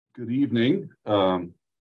Good evening.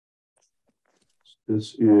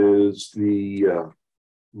 This is the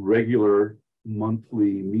regular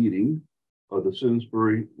monthly meeting of the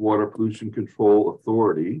Simsbury Water Pollution Control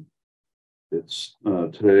Authority.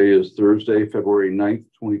 Today is Thursday, February 9th,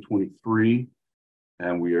 2023,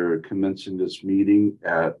 and we are commencing this meeting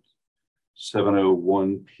at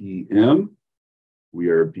 7:01 p.m. We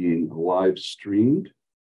are being live streamed,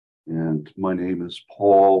 and my name is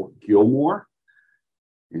Paul Gilmore,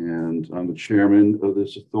 and I'm the chairman of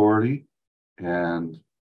this authority. And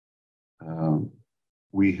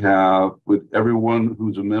we have, with everyone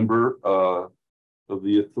who's a member of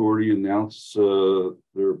the authority, announce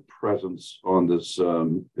their presence on this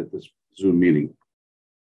at this Zoom meeting.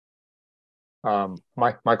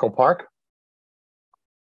 Michael Park,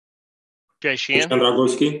 Jay Sheehan,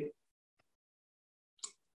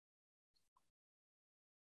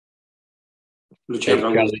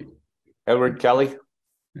 Edward Kelly,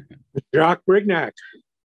 Jacques Brignac,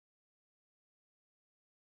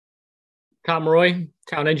 Tom Roy,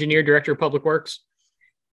 Town Engineer, Director of Public Works.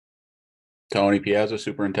 Tony Piazza,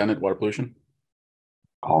 Superintendent, Water Pollution.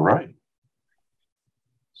 All right.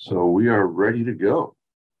 So we are ready to go.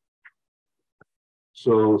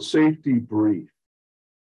 So safety brief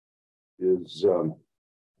is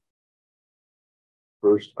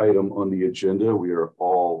first item on the agenda. We are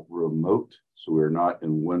all remote, so we're not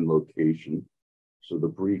in one location. So the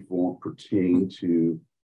brief won't pertain to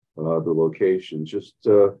the location. Just,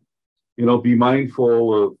 be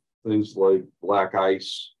mindful of things like black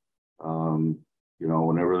ice.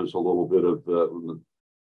 Whenever there's a little bit of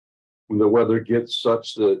when the weather gets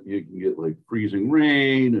such that you can get like freezing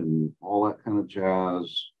rain and all that kind of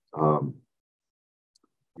jazz,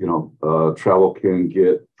 travel can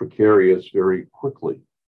get precarious very quickly.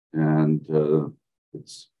 And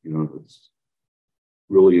it's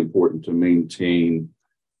really important to maintain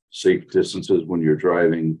safe distances when you're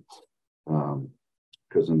driving,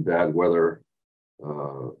 because in bad weather,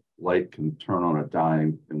 light can turn on a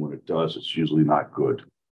dime, and when it does, it's usually not good.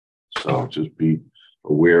 So just be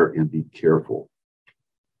aware and be careful.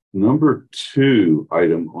 Number 2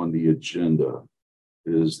 item on the agenda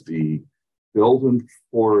is the Belden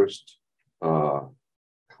Forest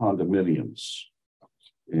condominiums.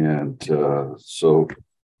 And so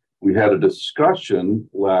we had a discussion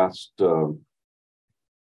last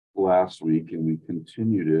week, and we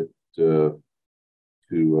continued it to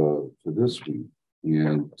this week.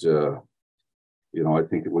 And I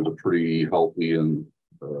think it was a pretty healthy and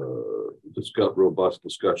robust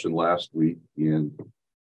discussion last week. And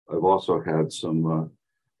I've also had some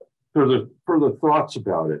further thoughts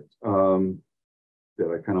about it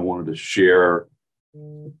that I kind of wanted to share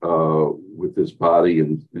with this body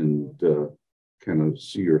and kind of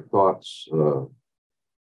see your thoughts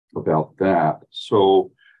about that.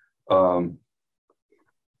 So, Tom,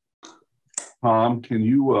 can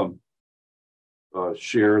you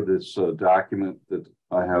share this document that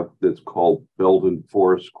I have that's called Belden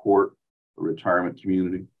Forest Court, a retirement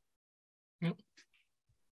community? Yep.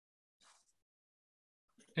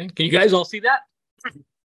 Okay. Can you guys all see that?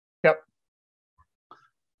 Yep.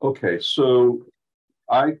 Okay, so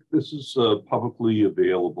this is publicly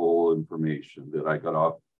available information that I got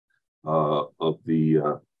off of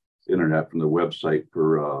the internet from the website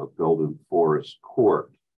for Belden Forest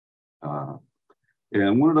Court.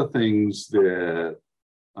 And one of the things that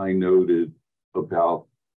I noted about,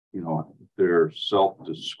 their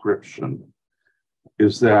self-description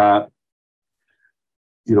is that,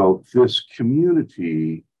 this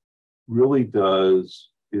community really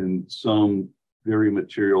does, in some very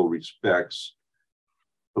material respects,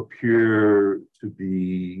 appear to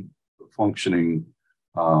be functioning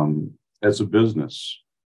as a business.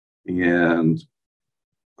 And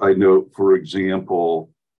I note, for example,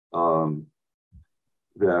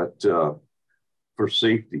 that for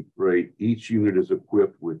safety, right, each unit is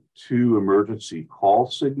equipped with 2 emergency call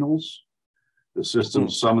signals. The system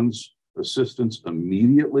summons assistance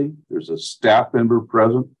immediately. There's a staff member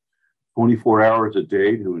present 24 hours a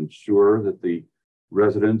day to ensure that the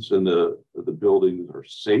residents in the buildings are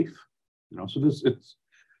safe. So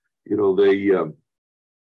they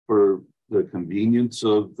for the convenience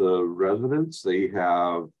of the residents, they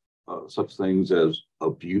have such things as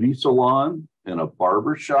a beauty salon and a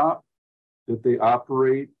barber shop that they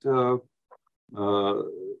operate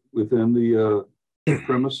within the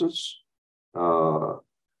premises.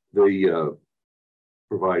 They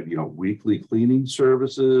provide, weekly cleaning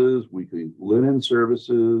services, weekly linen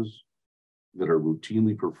services that are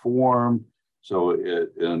routinely performed. So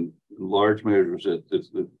in large measures,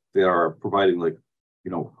 they are providing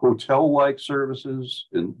hotel-like services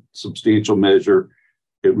in substantial measure.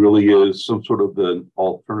 it really is some sort of an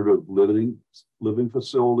alternative living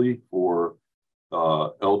facility for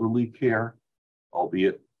elderly care,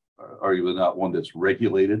 albeit arguably not one that's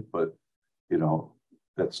regulated, but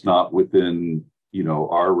that's not within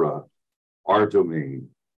our domain.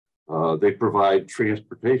 They provide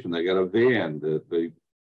transportation. They got a van that they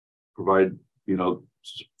provide,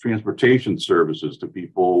 transportation services to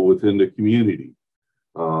people within the community.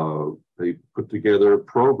 They put together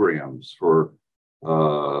programs for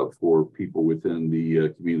people within the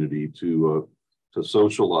community to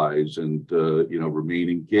socialize and remain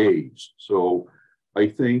engaged. So I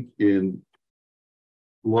think in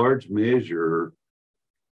large measure,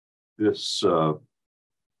 this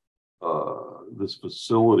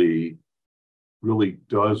facility really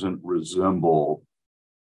doesn't resemble,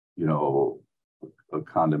 a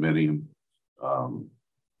condominium.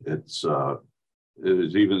 It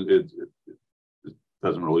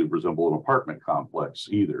doesn't really resemble an apartment complex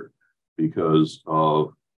either, because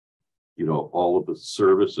of all of the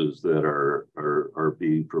services that are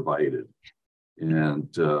being provided. And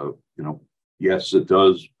yes, it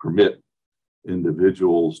does permit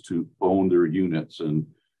individuals to own their units, and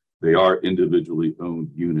they are individually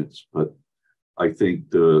owned units. But I think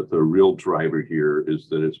the real driver here is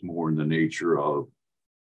that it's more in the nature of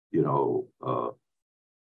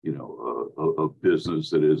a business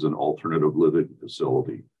that is an alternative living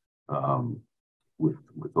facility, with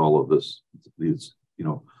all of these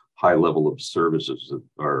high level of services that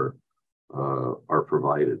are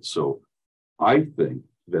provided. So I think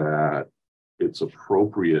that it's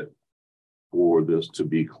appropriate for this to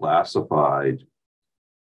be classified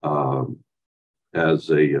as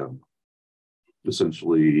a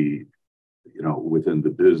essentially within the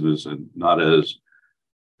business, and not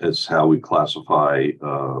as how we classify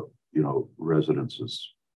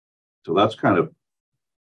residences. So that's kind of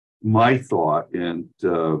my thought in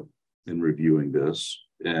reviewing this.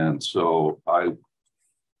 And so I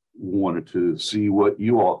wanted to see what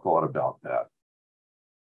you all thought about that.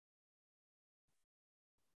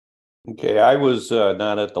 Okay, I was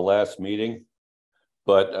not at the last meeting,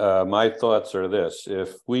 but my thoughts are this: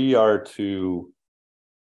 if we are to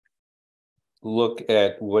look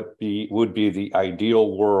at what would be the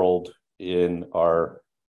ideal world in our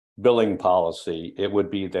billing policy, it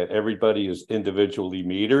would be that everybody is individually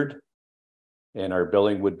metered, and our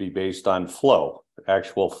billing would be based on flow,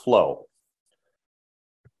 actual flow.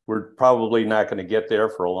 We're probably not going to get there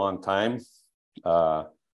for a long time,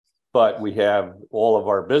 but we have all of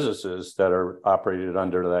our businesses that are operated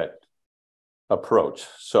under that approach.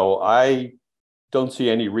 So I don't see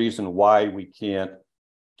any reason why we can't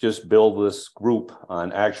just build this group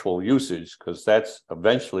on actual usage, because that's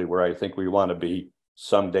eventually where I think we want to be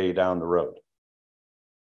someday down the road.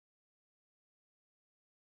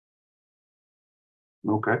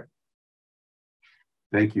 Okay.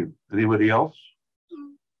 Thank you. Anybody else?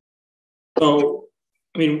 So,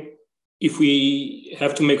 I mean, if we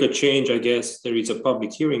have to make a change, I guess there is a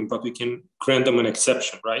public hearing, but we can grant them an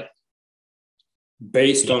exception, right?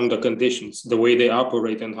 Based on the conditions, the way they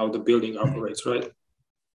operate and how the building operates, right?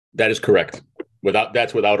 That is correct.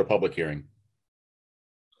 That's without a public hearing.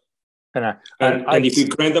 And if we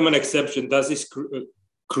grant them an exception, does this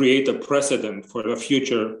create a precedent for the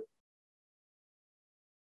future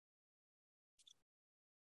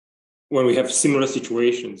when we have similar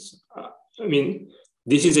situations? I mean,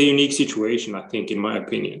 this is a unique situation, I think, in my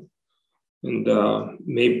opinion. And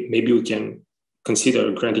maybe we can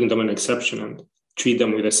consider granting them an exception and treat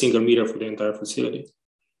them with a single meter for the entire facility.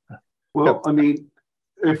 Well, I mean,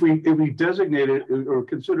 if we designate it or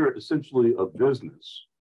consider it essentially a business,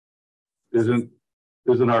 isn't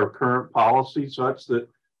our current policy such that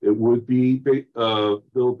it would be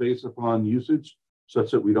billed based upon usage,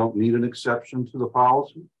 such that we don't need an exception to the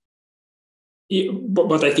policy? Yeah,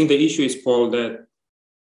 but I think the issue is, Paul, that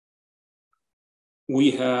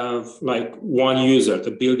we have like one user,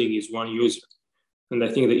 the building is one user. And I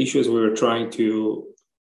think the issue is we were trying to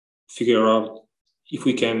figure out if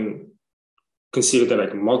we can consider that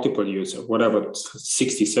like a multiple user, whatever,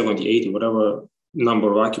 60, 70, 80, whatever number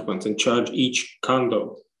of occupants, and charge each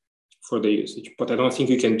condo for the usage. But I don't think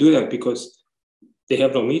you can do that because they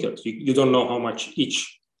have no meters. You don't know how much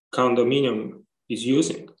each condominium is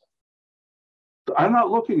using. I'm not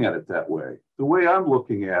looking at it that way. The way I'm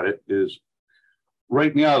looking at it is,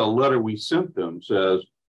 right now, the letter we sent them says,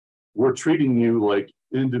 we're treating you like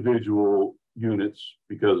individual units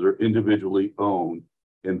because they're individually owned,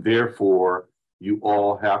 and therefore you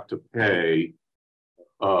all have to pay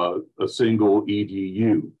a single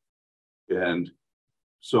EDU. And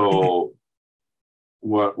so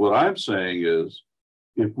what I'm saying is,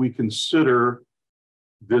 if we consider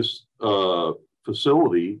this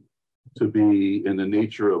facility to be in the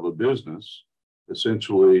nature of a business,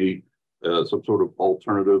 essentially some sort of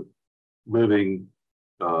alternative living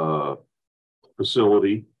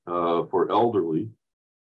facility for elderly,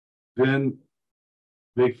 then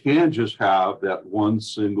they can just have that one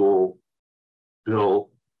single bill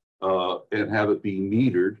and have it be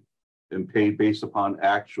metered and paid based upon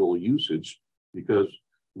actual usage, because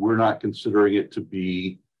we're not considering it to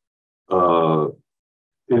be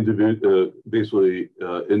individual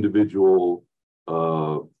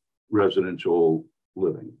residential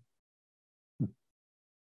living.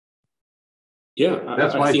 Yeah,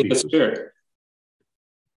 That's I my think that's thesis. fair.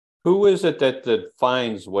 Who is it that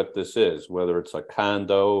defines what this is, whether it's a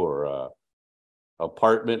condo or a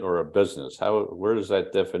apartment or a business? Where does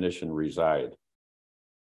that definition reside?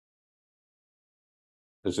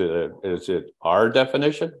 Is it our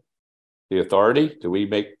definition? The authority? Do we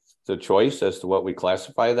make the choice as to what we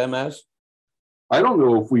classify them as? I don't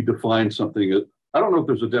know if we define something. I don't know if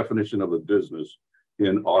there's a definition of a business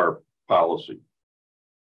in our policy.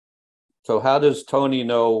 So how does Tony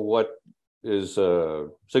know what is a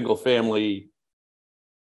single family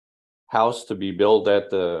house to be billed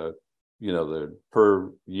at the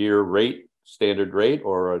per year rate, standard rate,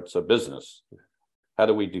 or it's a business? How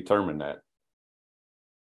do we determine that?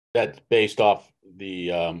 That's based off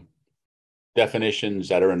the definitions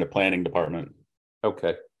that are in the planning department.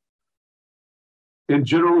 Okay. And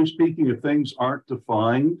generally speaking, if things aren't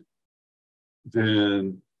defined,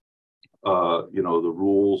 then the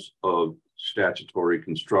rules of statutory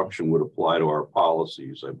construction would apply to our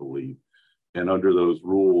policies, I believe. And under those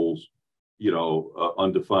rules,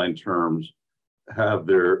 undefined terms have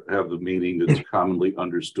the meaning that's commonly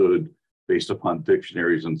understood based upon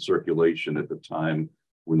dictionaries in circulation at the time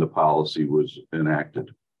when the policy was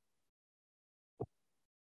enacted.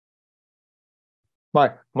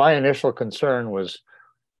 My initial concern was,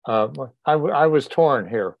 I was torn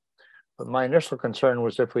here, but my initial concern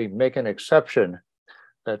was if we make an exception,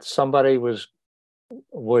 that somebody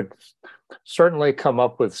would certainly come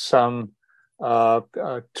up with some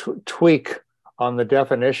tweak on the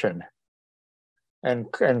definition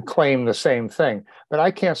and claim the same thing. But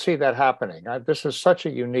I can't see that happening. This is such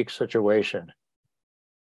a unique situation.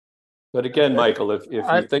 But again, Michael, if you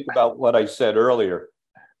think about what I said earlier,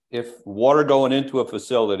 if water going into a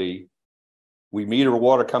facility, we meter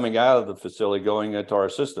water coming out of the facility going into our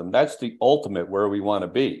system, that's the ultimate where we want to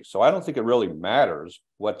be. So I don't think it really matters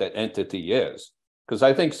what that entity is, because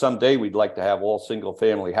I think someday we'd like to have all single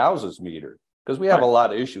family houses metered, because we have a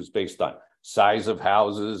lot of issues based on size of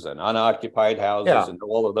houses and unoccupied houses and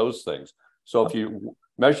all of those things. So if you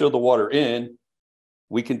measure the water in,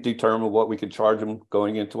 we can determine what we can charge them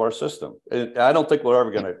going into our system. And I don't think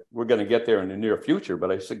we're gonna get there in the near future,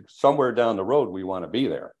 but I think somewhere down the road we want to be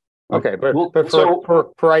there. Okay, but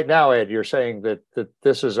for right now, Ed, you're saying that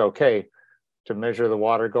this is okay to measure the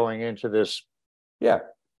water going into this. Yeah,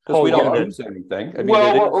 because we don't lose anything. I mean,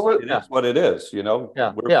 it is what it is.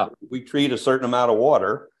 We treat a certain amount of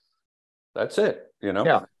water. That's it.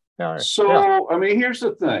 So I mean, here's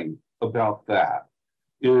the thing about that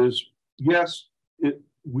is, yes,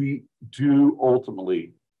 we do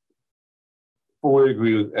ultimately fully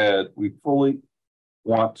agree with Ed. We fully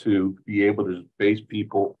want to be able to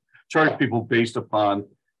charge people based upon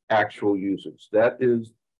actual usage. That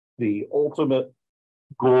is the ultimate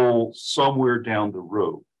goal somewhere down the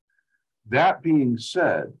road. That being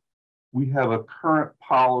said, we have a current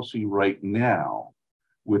policy right now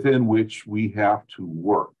within which we have to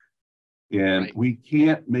work. And we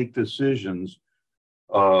can't make decisions,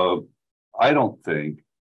 I don't think,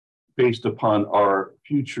 based upon our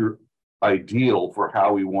future ideal for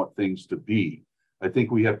how we want things to be. I think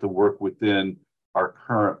we have to work within our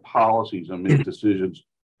current policies and make decisions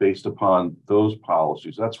based upon those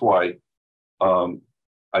policies. That's why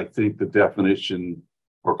I think the definition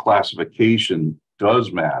or classification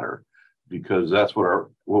does matter, because that's what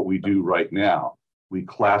we do right now. We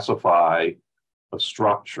classify a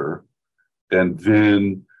structure and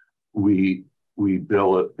then we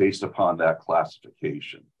bill it based upon that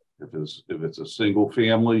classification. If it's a single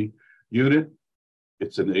family unit,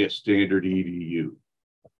 it's a standard EDU.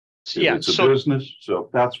 It's a business, so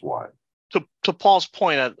that's why. To Paul's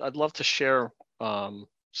point, I'd love to share.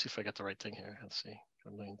 See if I got the right thing here. Let's see.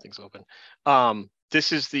 A million things open.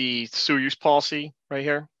 This is the sewer use policy right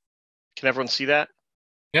here. Can everyone see that?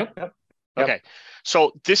 Yep. Okay.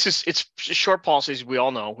 So it's short policies. We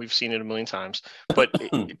all know, we've seen it a million times, but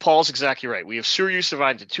Paul's exactly right. We have sewer use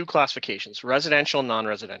divided into two classifications: residential and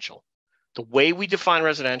non-residential. The way we define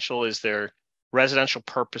residential is their residential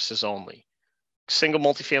purposes only. single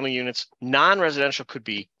multifamily units. Non-residential could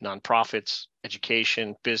be nonprofits,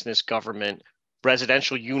 education, business, government,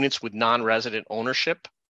 residential units with non-resident ownership.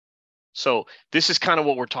 So this is kind of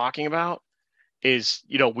what we're talking about is,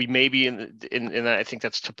 we may be and I think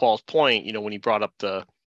that's to Paul's point, when he brought up the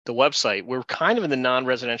website, we're kind of in the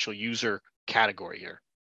non-residential user category here.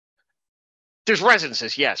 There's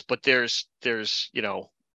residences, yes, but there's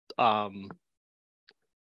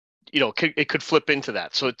it could flip into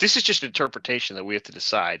that. So this is just an interpretation that we have to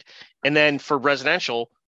decide. And then for residential,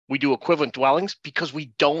 we do equivalent dwellings because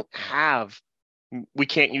we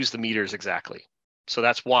can't use the meters exactly. So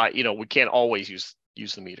that's why, we can't always use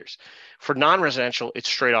the meters. For non-residential, it's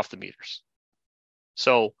straight off the meters.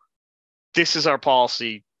 So this is our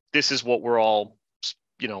policy. This is what we're all,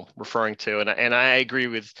 referring to. And I agree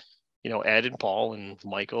with, Ed and Paul and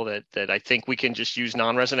Michael that I think we can just use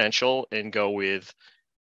non-residential and go with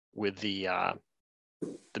the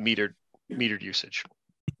metered usage.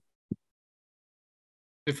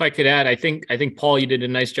 If I could add, I think Paul, you did a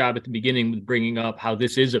nice job at the beginning with bringing up how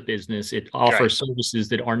this is a business. It offers services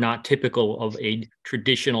that are not typical of a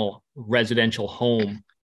traditional residential home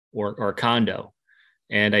or condo.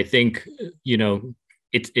 And I think,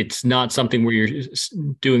 it's not something where you're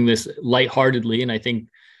doing this lightheartedly. And I think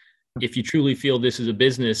if you truly feel this is a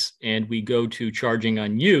business and we go to charging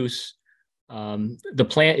on use, the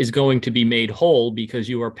plant is going to be made whole because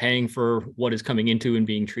you are paying for what is coming into and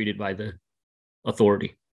being treated by the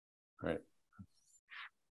authority. Right.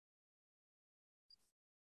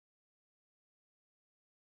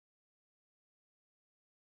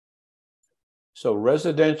 So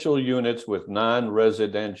residential units with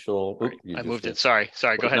non-residential. Right. I moved it. Sorry.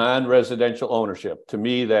 Go ahead. Non-residential ownership. To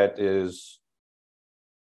me, that is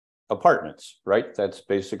apartments, right? That's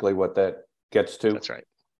basically what that gets to. That's right.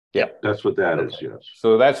 Yeah. That's what that is, yes.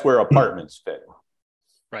 So that's where apartments fit.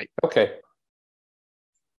 Right. Okay.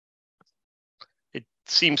 It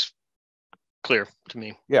seems clear to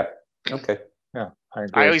me. Yeah. Okay. Yeah, I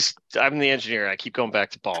agree. I'm the engineer. I keep going back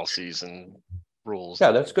to policies and rules.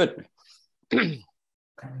 Yeah, that's good.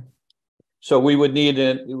 So we would need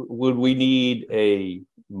a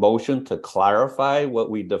motion to clarify what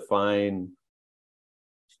we define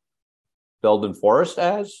Belden Forest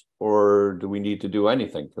as, or do we need to do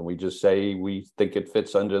anything? Can we just say we think it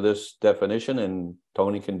fits under this definition and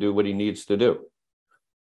Tony can do what he needs to do?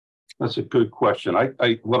 That's a good question.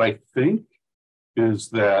 What I think is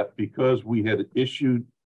that because we had issued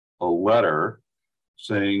a letter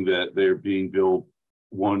saying that they're being billed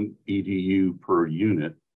 1 EDU per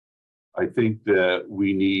unit, I think that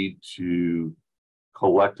we need to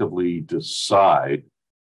collectively decide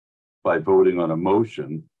by voting on a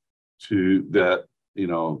motion that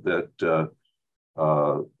the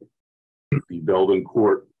Belden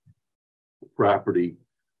Court property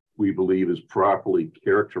we believe is properly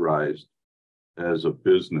characterized as a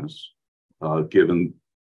business, given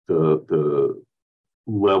the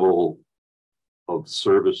level of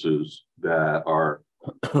services that are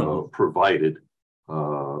provided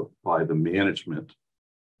by the management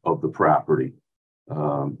of the property,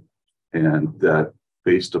 and that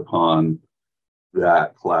based upon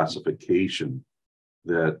that classification,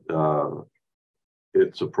 that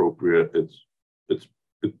it's appropriate.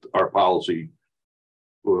 Our policy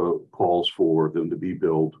calls for them to be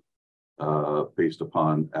billed based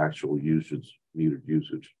upon actual usage, metered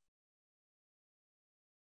usage.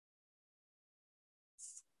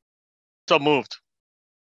 So moved.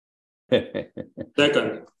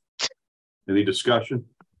 Second. Any discussion?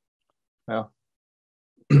 No.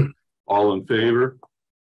 All in favor?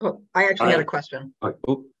 Oh, I actually had a question.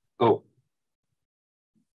 Oh.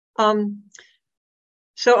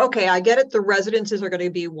 So, okay, I get it. The residences are going to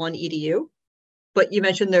be 1 EDU, but you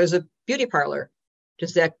mentioned there's a beauty parlor.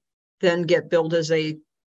 Does that then get billed as a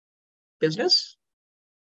business?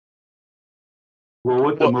 Well,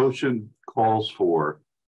 what the motion calls for,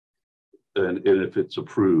 and if it's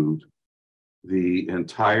approved, the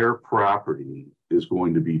entire property is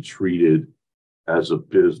going to be treated as a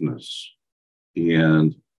business,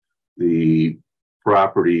 and the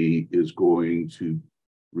property is going to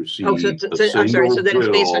receive I'm sorry. So then it's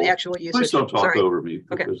based on actual usage. Please don't talk over me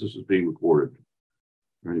because this is being recorded.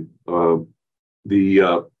 Right.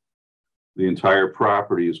 The entire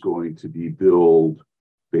property is going to be billed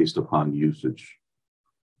based upon usage.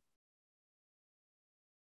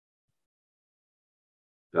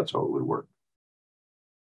 That's how it would work.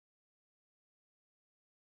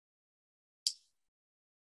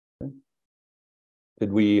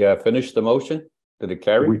 Did we finish the motion? Did it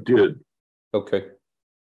carry? We did. Okay.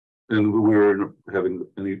 And we were having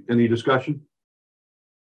any discussion?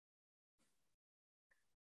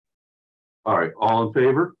 All right, all in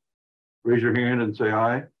favor? Raise your hand and say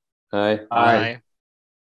aye. Aye. Aye.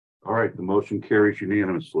 All right, the motion carries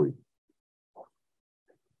unanimously.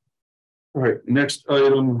 All right, next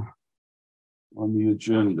item on the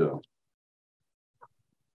agenda.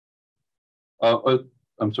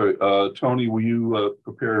 I'm sorry, Tony, will you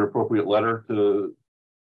prepare an appropriate letter to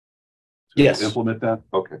Yes. implement that?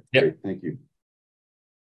 Okay, Yep. great, thank you.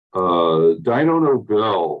 Dino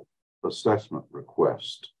Nobel assessment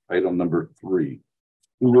request, item number 3.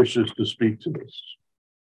 Who wishes to speak to this?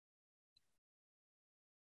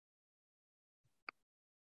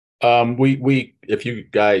 We if you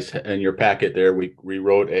guys in your packet there, we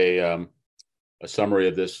wrote a summary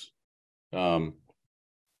of this.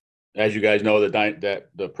 As you guys know, that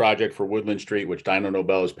the project for Woodland Street, which Dino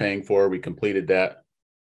Nobel is paying for, we completed that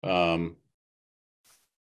in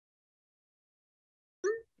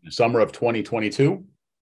the summer of 2022.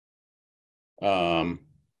 And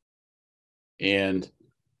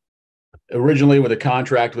originally with a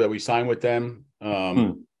contract that we signed with them,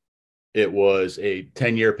 it was a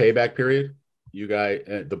 10-year payback period. You guys,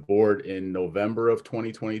 the board in November of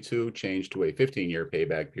 2022 changed to a 15-year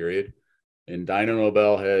payback period. And Dino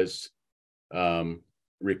Nobel has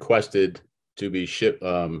requested to be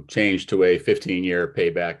changed to a 15-year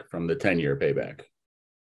payback from the 10-year payback.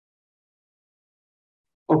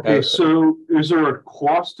 Okay, so is there a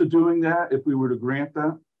cost to doing that if we were to grant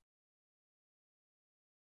that?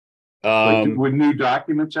 Like, would new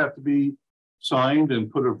documents have to be signed and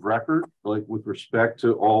put of record, like with respect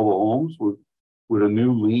to all the homes? Would a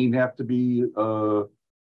new lien have to be, or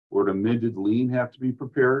an amended lien have to be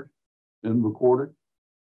prepared and recorded?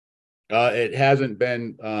 It hasn't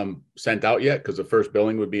been sent out yet because the first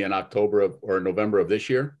billing would be in October or November of this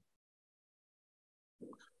year.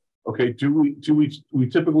 Okay, do we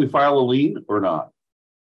typically file a lien or not?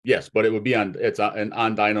 Yes, but it would be on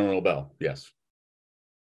Dino Nobel. Yes.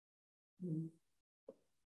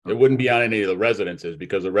 It wouldn't be on any of the residences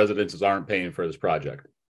because the residences aren't paying for this project.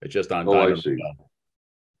 It's just on Dino Nobel.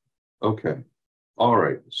 Okay. All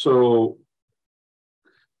right. So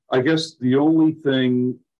I guess the only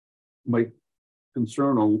thing my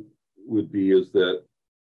concern would be is that,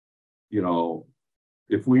 you know,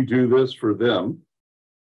 if we do this for them,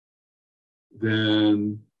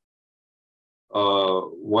 then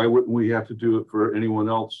why wouldn't we have to do it for anyone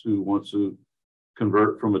else who wants to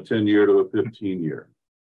convert from a 10-year to a 15-year?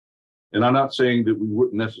 And I'm not saying that we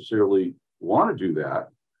wouldn't necessarily want to do that,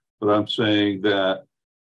 but I'm saying that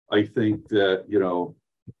I think that, you know,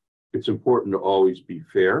 it's important to always be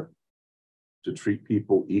fair, to treat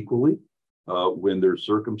people equally when their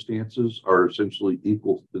circumstances are essentially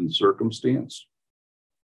equal in circumstance.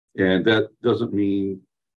 And that doesn't mean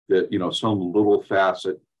that, you know, some little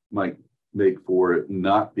facet might make for it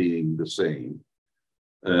not being the same.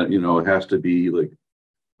 You know, it has to be like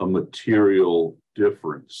a material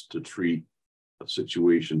difference to treat a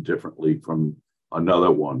situation differently from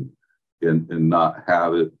another one and not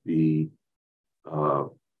have it be,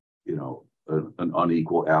 you know, an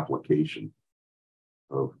unequal application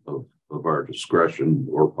of our discretion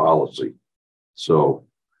or policy. So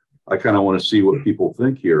I kind of want to see what people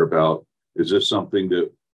think here about, is this something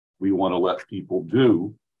that we want to let people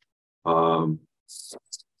do,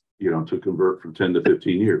 you know, to convert from 10 to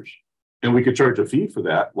 15 years? And we could charge a fee for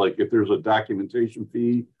that. Like if there's a documentation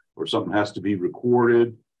fee or something has to be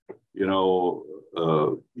recorded, you know,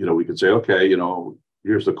 we could say, okay, you know,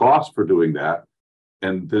 here's the cost for doing that.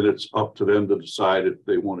 And then it's up to them to decide if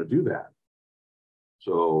they want to do that.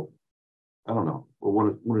 So I don't know. I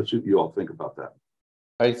want to see what you all think about that.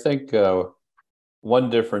 I think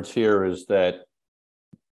one difference here is that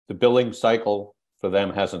the billing cycle for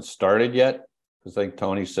them hasn't started yet. Because I think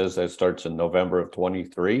Tony says that starts in November of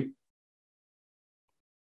 23.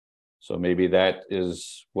 So maybe that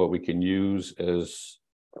is what we can use as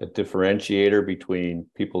a differentiator between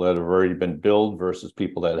people that have already been billed versus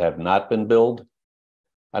people that have not been billed.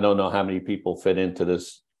 I don't know how many people fit into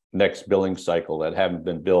this next billing cycle that haven't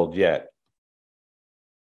been billed yet.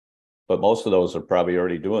 But most of those are probably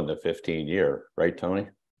already doing the 15-year, right, Tony?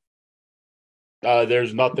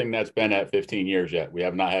 There's nothing that's been at 15 years yet. We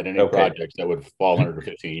have not had any projects that would fall under the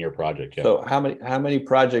 15-year project yet. So how many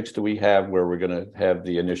projects do we have where we're going to have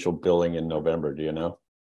the initial billing in November? Do you know?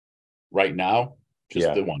 Right now,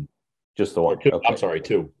 just the one. Just the one. Okay. I'm sorry,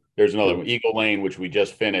 2. There's another one. Eagle Lane, which we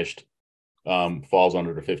just finished, falls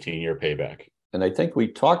under the 15-year payback. And I think we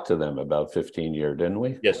talked to them about 15-year, didn't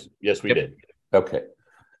we? Yes, we did. Okay.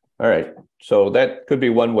 All right. So that could be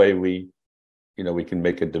one way we can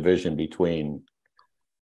make a division between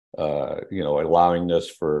allowing this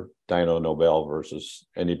for Dino Nobel versus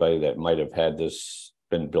anybody that might have had this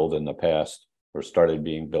been built in the past or started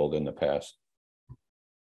being built in the past.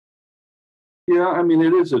 Yeah, I mean,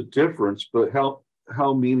 it is a difference, but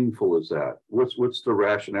how meaningful is that? What's the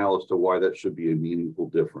rationale as to why that should be a meaningful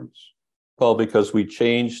difference? Well, because we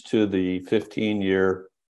changed to the 15-year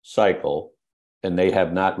cycle and they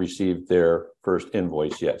have not received their first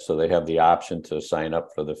invoice yet. So they have the option to sign up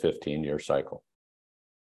for the 15-year cycle.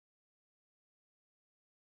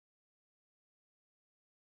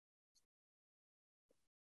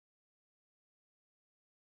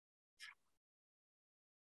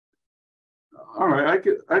 All right,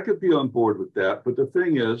 I could be on board with that. But the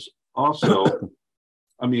thing is also,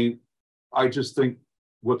 I mean, I just think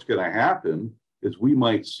what's going to happen is we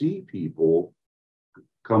might see people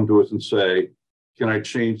come to us and say, can I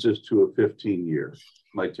change this to a 15-year,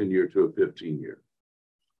 my 10-year to a 15-year?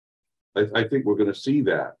 I think we're going to see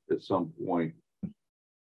that at some point.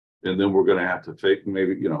 And then we're going to have to take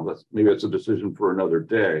maybe that's a decision for another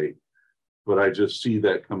day. But I just see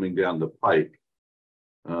that coming down the pike.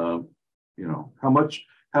 How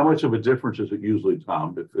much of a difference is it usually,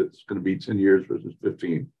 Tom, if it's going to be 10 years versus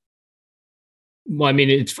 15? Well, I mean,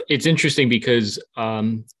 it's interesting because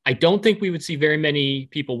I don't think we would see very many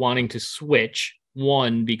people wanting to switch.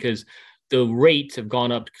 One, because the rates have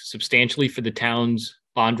gone up substantially for the town's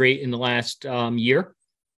bond rate in the last year.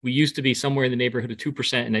 We used to be somewhere in the neighborhood of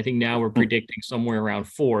 2%, and I think now we're predicting somewhere around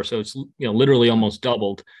 4%. So it's literally almost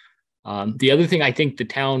doubled. The other thing, I think the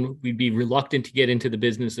town would be reluctant to get into the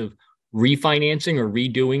business of refinancing or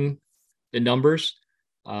redoing the numbers.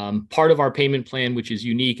 Part of our payment plan, which is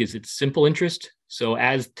unique, is it's simple interest. So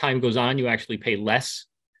as time goes on, you actually pay less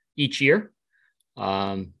each year.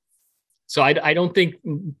 So I don't think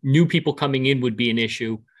new people coming in would be an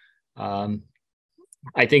issue.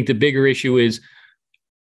 I think the bigger issue is,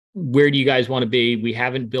 where do you guys want to be? We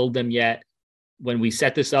haven't billed them yet. When we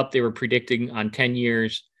set this up, they were predicting on 10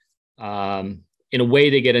 years. In a way,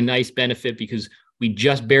 they get a nice benefit because we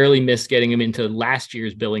just barely missed getting them into last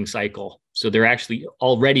year's billing cycle. So they're actually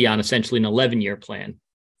already on essentially an 11-year plan.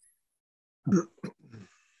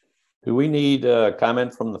 Do we need a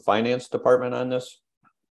comment from the finance department on this?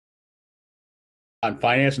 On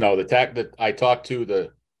finance, no. That I talked to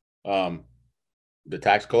the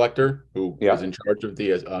tax collector who is in charge of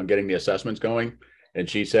the getting the assessments going, and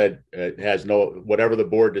she said it has whatever the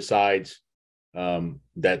board decides,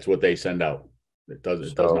 that's what they send out. It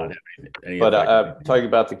does not have any but talking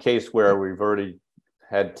about the case where we've already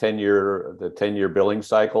had the 10-year billing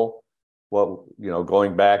cycle, well,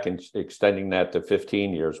 going back and extending that to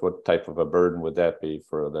 15 years, what type of a burden would that be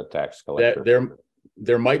for the tax collector?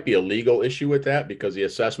 There might be a legal issue with that because the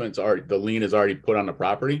the lien is already put on the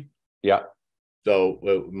property. Yeah. So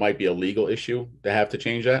it might be a legal issue to have to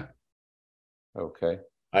change that. Okay.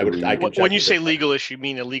 When you say legal issue, you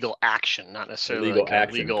mean a legal action, not necessarily legal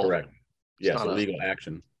action. Correct. Yes, a legal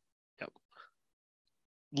action. Yep.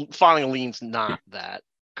 Filing a lien's not that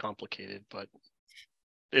complicated, but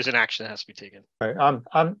there's an action that has to be taken. Right. I'm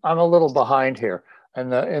a little behind here.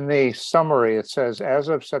 And in the summary, it says, as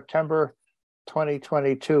of September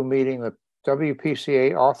 2022 meeting, the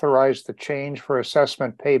WPCA authorized the change for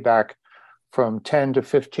assessment payback from 10 to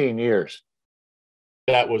 15 years.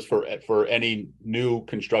 That was for any new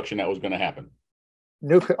construction that was going to happen.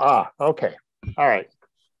 Okay. All right.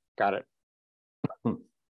 Got it.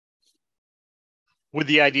 With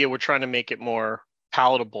the idea, we're trying to make it more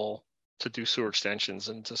palatable to do sewer extensions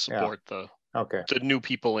and to support the new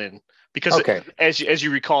people in. Because as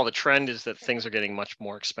you recall, the trend is that things are getting much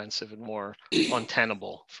more expensive and more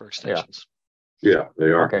untenable for extensions. Yeah, they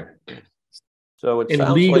are. Okay. So it and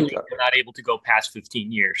sounds legally, like we're not able to go past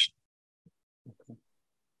 15 years.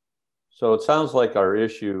 So it sounds like our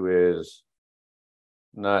issue is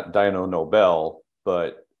not Dino Nobel,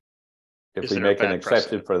 but if we make an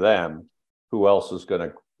exception for them, who else is going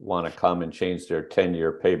to want to come and change their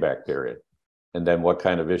 10-year payback period? And then what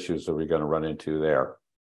kind of issues are we going to run into there?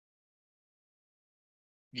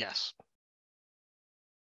 Yes.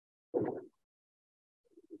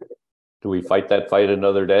 Do we fight that fight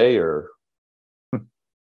another day, or?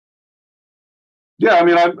 Yeah, I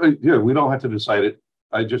mean, we don't have to decide it.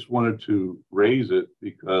 I just wanted to raise it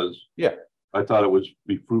because I thought it would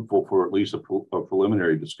be fruitful for at least a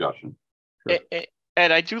preliminary discussion. Sure.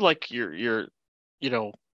 And I do like your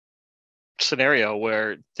scenario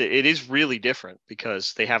where it is really different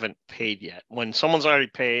because they haven't paid yet. When someone's already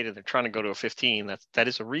paid and they're trying to go to a 15, that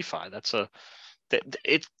is a refi.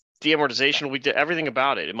 It's the amortization. We did everything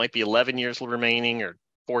about it. It might be 11 years remaining or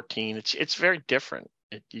 14. It's very different.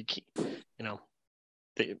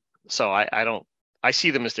 So I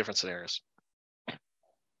see them as different scenarios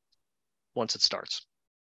once it starts.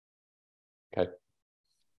 Okay.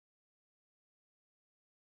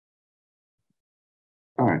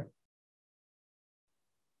 All right.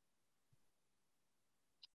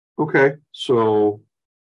 Okay, so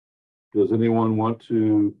does anyone want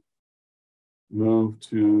to move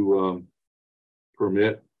to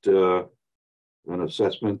permit an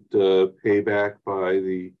assessment payback by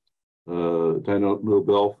the Dyno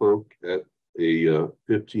Nobel folk at a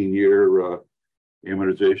 15-year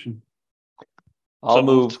amortization? I'll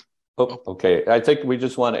move. Oh, okay. I think we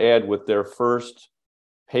just want to add with their first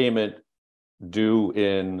payment due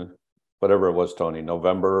in whatever it was, Tony,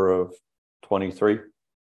 November of 23.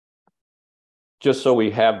 Just so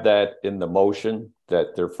we have that in the motion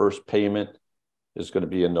that their first payment is going to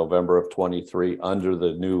be in November of 23 under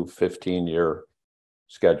the new 15-year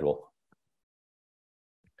schedule.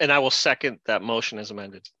 And I will second that motion as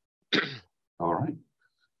amended. All right.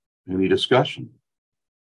 Any discussion?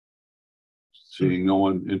 Seeing no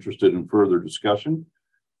one interested in further discussion,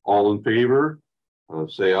 all in favor,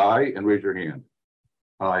 say aye and raise your hand.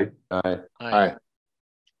 Aye. Aye. Aye.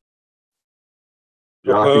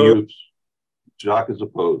 Jock is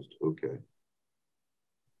opposed. Okay.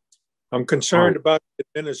 I'm concerned about the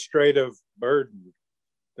administrative burden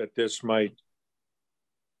that this might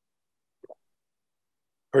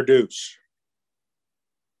produce.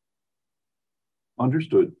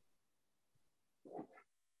 Understood.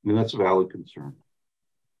 I mean, that's a valid concern.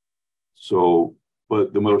 So,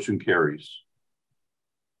 but the motion carries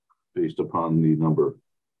based upon the number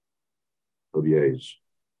of yays.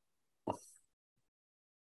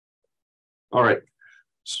 All right.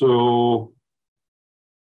 So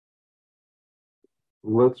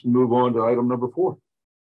let's move on to item number 4.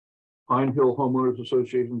 Pine Hill Homeowners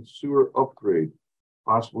Association sewer upgrade,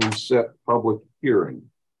 possibly set public hearing.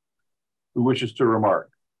 Who wishes to remark?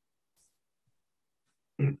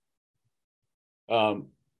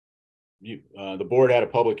 The board had a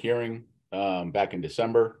public hearing back in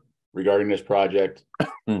December regarding this project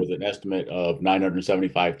with an estimate of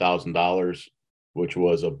 $975,000, which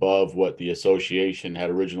was above what the association had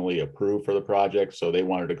originally approved for the project. So they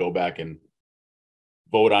wanted to go back and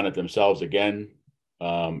vote on it themselves again.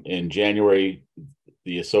 In January,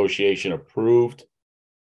 the association approved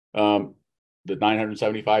the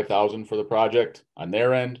 $975,000 for the project on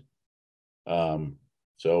their end.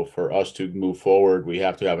 So for us to move forward, we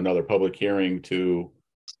have to have another public hearing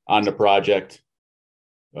on the project.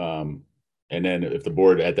 And then if the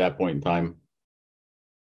board at that point in time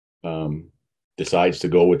decides to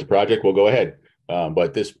go with the project, we'll go ahead.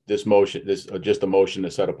 But this motion, just a motion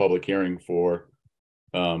to set a public hearing for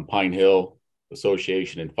Pine Hill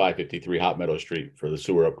Association and 553 Hot Meadow Street for the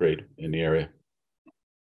sewer upgrade in the area.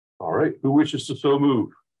 All right. Who wishes to so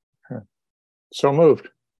move? So moved.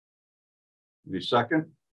 Any second?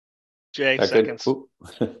 Jay, seconds.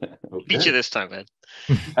 Okay. Beat you this time, man.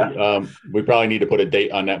 We probably need to put a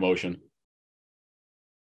date on that motion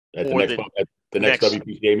at the next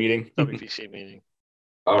WPCA meeting. WPCA meeting.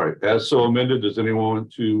 All right. As so amended, does anyone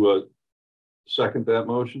want to second that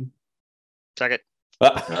motion? Second.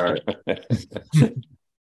 All right.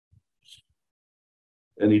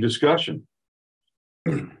 Any discussion?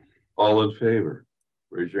 All in favor,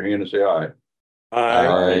 raise your hand and say aye.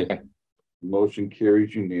 Aye. Motion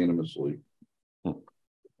carries unanimously.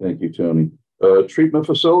 Thank you, Tony. Treatment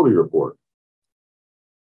facility report.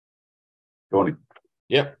 Tony.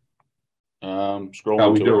 Yep. Scrolling. How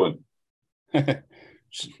we doing?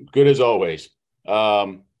 Good as always.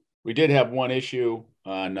 We did have one issue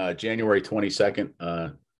on January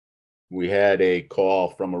 22nd. We had a call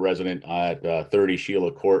from a resident at 30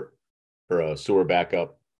 Sheila Court for a sewer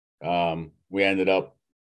backup. We ended up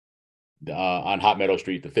on Hot Meadow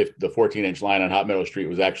Street. The 14-inch line on Hot Meadow Street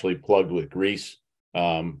was actually plugged with grease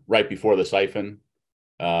right before the siphon.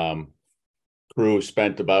 Crew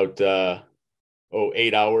spent about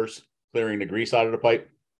 8 hours clearing the grease out of the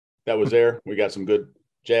pipe that was there. We got some good,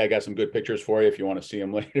 Jay, I got some good pictures for you if you want to see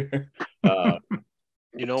them later.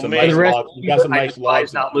 You know, nice logs. We got some nice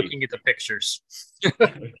logs. Not looking at the pictures.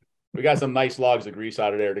 We got some nice logs of grease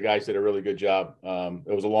out of there. The guys did a really good job.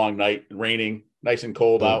 It was a long night, raining, nice and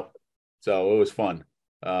cold out, so it was fun.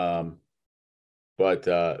 But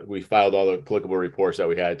we filed all the applicable reports that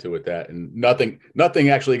we had to with that, and nothing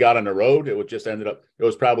actually got on the road. It just ended up. It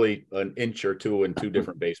was probably an inch or two in 2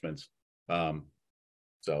 different basements.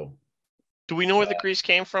 So, do we know where the grease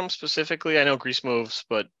came from specifically? I know grease moves,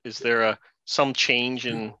 but is there some change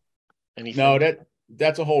in anything? No,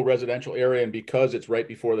 that's a whole residential area, and because it's right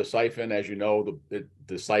before the siphon, as you know,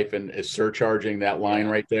 the siphon is surcharging that line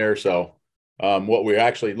right there. So what we're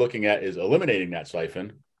actually looking at is eliminating that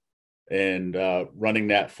siphon and running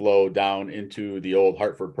that flow down into the old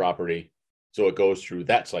Hartford property, so it goes through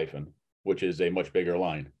that siphon, which is a much bigger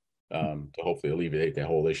line. to hopefully alleviate that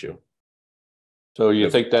whole issue. So you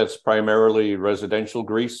think that's primarily residential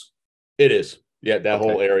grease? It is. Yeah, that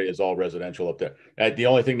Okay. whole area is all residential up there. The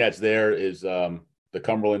only thing that's there is the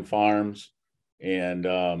Cumberland Farms and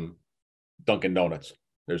Dunkin' Donuts.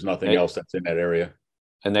 There's nothing else that's in that area.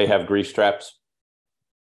 And they have grease traps?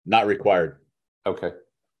 Not required. Okay.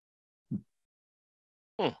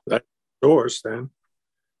 That's the source then.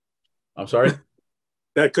 I'm sorry?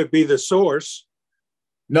 That could be the source.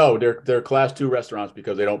 No, they're class 2 restaurants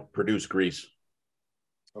because they don't produce grease.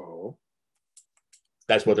 Oh.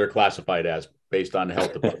 That's what they're classified as based on the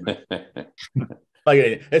health department.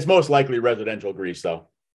 Like it's most likely residential grease though.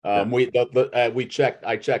 We checked.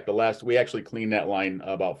 I checked we actually cleaned that line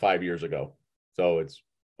about 5 years ago. So it's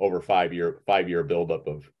over 5 year buildup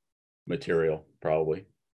of material probably.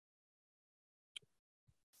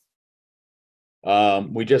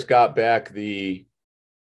 We just got back the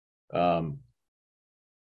clarifier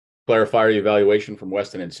evaluation from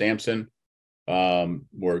Weston and Sampson.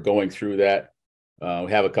 We're going through that.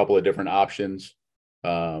 We have a couple of different options.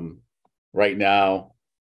 Right now,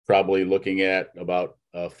 probably looking at about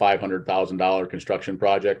a $500,000 construction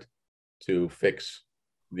project to fix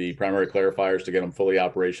the primary clarifiers to get them fully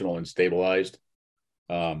operational and stabilized.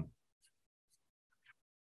 But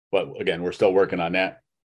again, we're still working on that.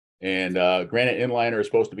 And Granite Inliner is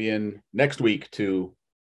supposed to be in next week to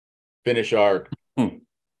finish our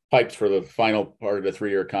pipes for the final part of the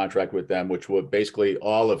 3-year contract with them, which would basically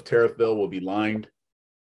all of Tariffville will be lined,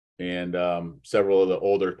 and several of the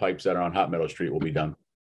older pipes that are on Hot Meadow Street will be done.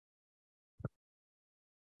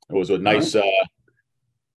 It was a nice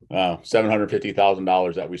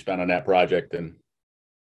 $750,000 that we spent on that project and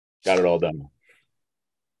got it all done.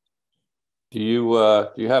 Do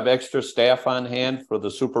you have extra staff on hand for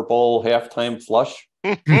the Super Bowl halftime flush?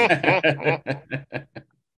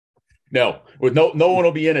 No, with no one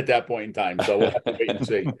will be in at that point in time, so we'll have to wait and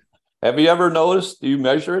see. Have you ever noticed? Do you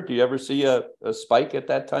measure it? Do you ever see a spike at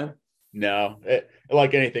that time? No,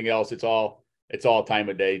 like anything else, it's all time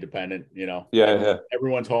of day dependent. You know. Yeah.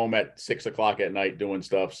 Everyone's home at 6 o'clock at night doing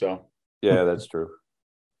stuff. So. Yeah, that's true.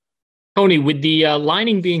 Tony, with the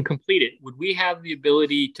lining being completed, would we have the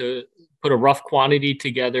ability to put a rough quantity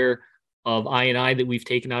together of I&I that we've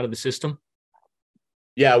taken out of the system?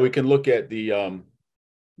 Yeah, we can look at the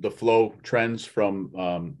flow trends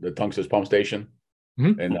from the Tunxus pump station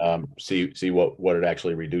and see what it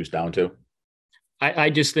actually reduced down to.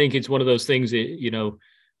 I just think it's one of those things that, you know,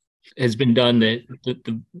 has been done that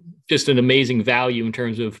just an amazing value in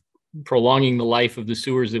terms of prolonging the life of the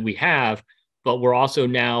sewers that we have, but we're also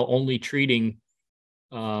now only treating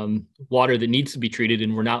water that needs to be treated,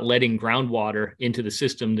 and we're not letting groundwater into the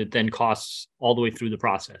system that then costs all the way through the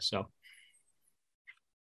process. So.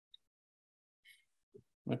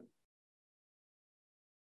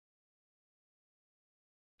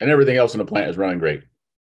 And everything else in the plant is running great.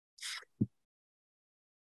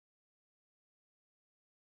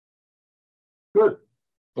 Good.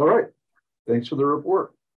 All right. Thanks for the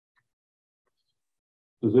report.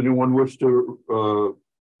 Does anyone wish to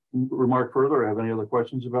remark further or have any other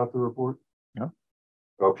questions about the report? No.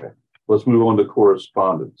 Okay. Let's move on to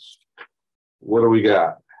correspondence. What do we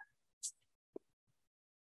got?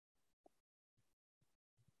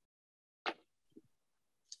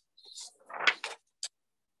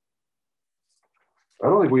 I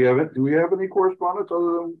don't think we have it. Do we have any correspondence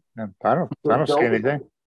other than? I don't see anything.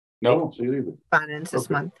 No, I don't see it either. Correspondence this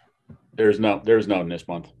month. There's none this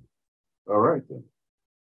month. All right then.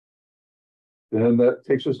 Then that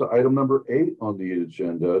takes us to item number 8 on the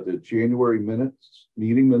agenda, the January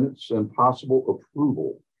meeting minutes and possible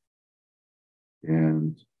approval.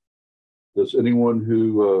 And does anyone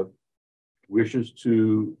who wishes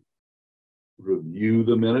to review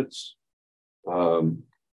the minutes has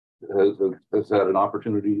had an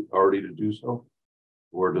opportunity already to do so?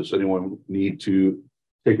 Or does anyone need to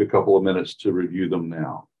take a couple of minutes to review them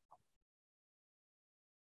now?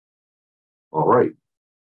 All right.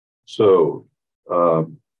 So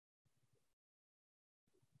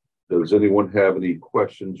does anyone have any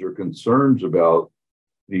questions or concerns about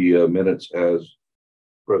the minutes as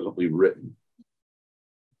presently written?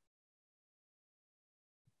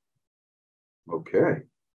 Okay.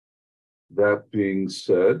 That being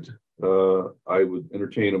said, I would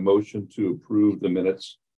entertain a motion to approve the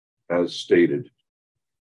minutes as stated.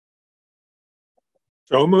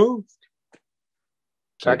 So moved.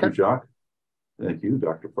 Thank you, Jock. Thank you,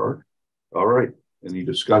 Dr. Park. All right. Any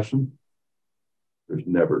discussion? There's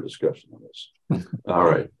never discussion on this. All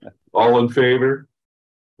right. All in favor?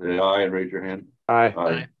 Say aye and raise your hand. Aye.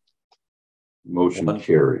 Aye. Motion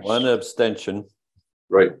carries. One abstention.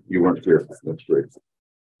 Right. You weren't here. That's great.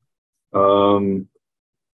 So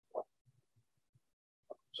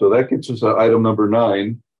that gets us to item number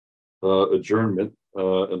 9, adjournment,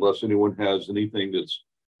 unless anyone has anything that's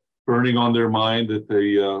burning on their mind that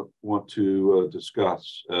they want to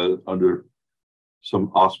discuss under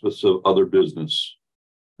some auspice of other business.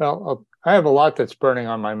 Well, I have a lot that's burning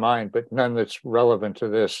on my mind, but none that's relevant to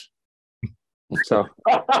this. So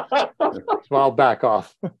I'll back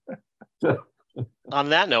off. On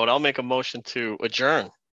that note, I'll make a motion to adjourn.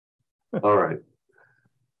 All right.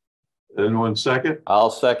 Anyone second? I'll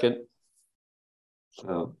second.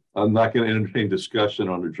 I'm not going to entertain discussion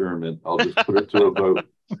on adjournment. I'll just put it to a vote.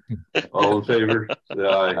 All in favor? Say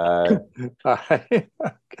aye. Aye. Aye.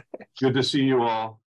 Good to see you all.